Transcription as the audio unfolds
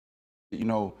you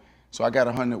know, so I got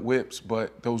 100 whips,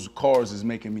 but those cars is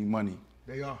making me money.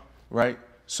 They are. Right?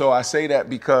 So I say that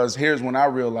because here's when I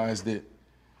realized it.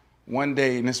 One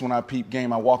day, and this is when I peep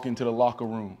game, I walk into the locker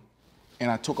room and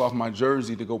I took off my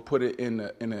jersey to go put it in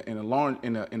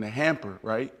a hamper,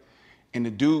 right? And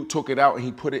the dude took it out and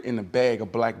he put it in a bag, a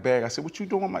black bag. I said, "What you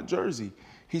doing with my jersey?"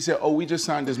 He said, "Oh, we just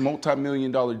signed this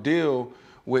multi-million-dollar deal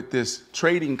with this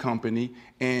trading company,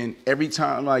 and every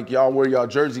time like y'all wear y'all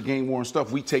jersey, game worn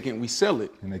stuff, we take it and we sell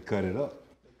it." And they cut it up.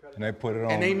 And they put it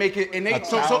on. And they make it, and they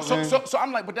so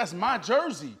I'm like, but that's my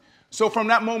jersey. So from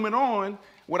that moment on,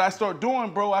 what I start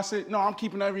doing, bro, I said, no, I'm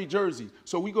keeping every jersey.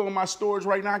 So we go in my storage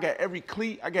right now, I got every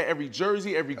cleat, I got every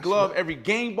jersey, every glove, every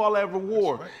game ball I ever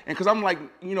wore. Right. And cause I'm like,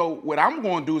 you know, what I'm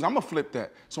gonna do is I'm gonna flip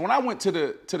that. So when I went to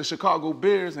the Chicago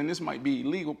Bears, and this might be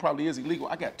illegal, probably is illegal,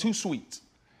 I got 2 suites.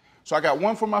 So I got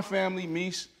one for my family,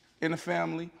 me and the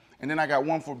family, and then I got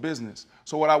one for business.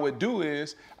 So what I would do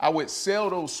is I would sell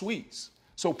those suites.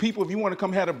 So people, if you want to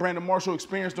come have a Brandon Marshall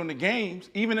experience during the games,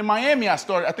 even in Miami, I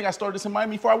think I started this in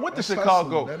Miami before I went to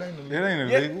Chicago. That ain't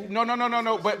illegal.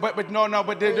 No.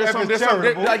 But there's some.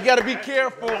 You gotta be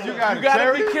careful. You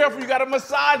gotta be careful. You gotta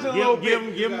massage it a little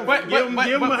bit. Give him a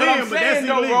hand, but that's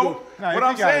illegal. What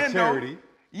I'm saying though.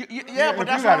 Yeah, but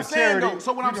that's what I'm saying though.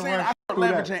 So what I'm saying, I start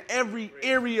leveraging every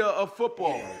area of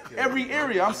football. Every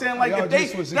area. I'm saying like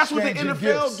that's what the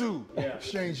NFL do.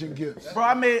 Exchanging gifts. Bro,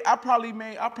 I probably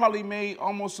made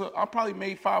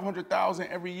 $500,000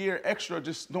 every year extra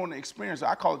just doing the experience.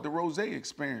 I call it the Rose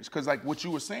experience. Cause like what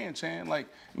you were saying, Chan, like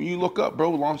when you look up,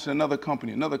 bro, launching another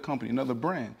company, another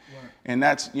brand. Right. And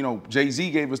that's, you know, Jay-Z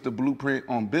gave us the blueprint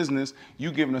on business. You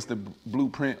giving us the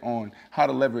blueprint on how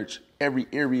to leverage every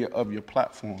area of your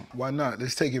platform. Why not?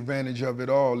 Let's take advantage of it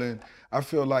all. And I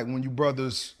feel like when you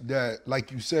brothers that,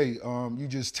 like you say, you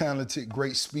just talented,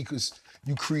 great speakers,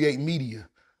 you create media.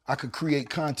 I could create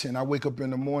content. I wake up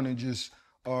in the morning just,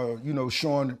 you know,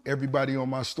 showing everybody on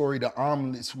my story the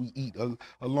omelets we eat,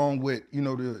 along with, you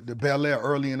know, the Bel Air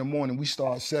early in the morning. We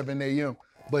start at 7 a.m.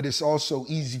 But it's also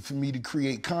easy for me to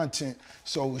create content.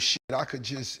 So shit, I could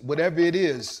just, whatever it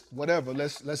is, whatever,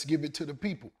 let's give it to the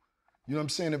people. You know what I'm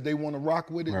saying? If they want to rock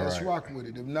with it, let's rock with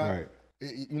it. If not,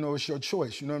 you know, it's your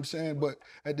choice. You know what I'm saying? But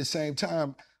at the same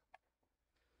time,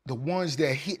 the ones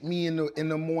that hit me in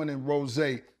the morning, Rose,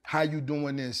 how you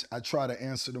doing this? I try to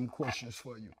answer them questions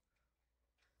for you.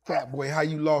 Fat boy, how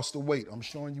you lost the weight? I'm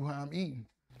showing you how I'm eating.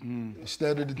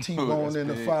 Instead of the T-bone and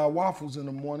the 5 waffles in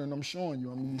the morning, I'm showing you.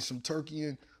 I'm eating some turkey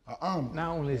and an omelet.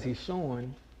 Not only is he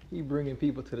showing, he bringing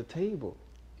people to the table.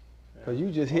 Cause you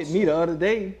just hit me the other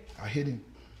day. I hit him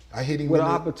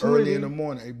early in the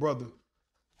morning. Hey, brother,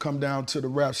 come down to the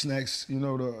Rap Snacks, you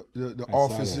know, the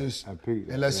offices,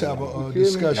 and let's have a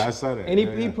discussion. I saw that. And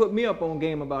he put me up on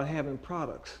game about having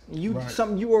products.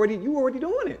 Something you already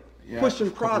doing it. Yeah, pushing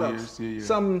products. Years,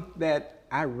 something that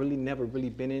I really never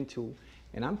really been into.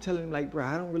 And I'm telling him like, bro,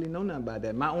 I don't really know nothing about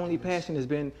that. My only passion has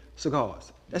been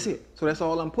cigars. That's it. So that's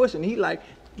all I'm pushing. He like,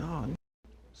 no,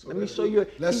 so let me show you.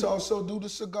 Let's also do the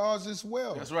cigars as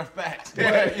well. That's right, facts.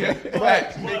 Yeah,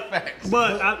 facts, big facts.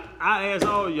 But I ask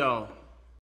all y'all,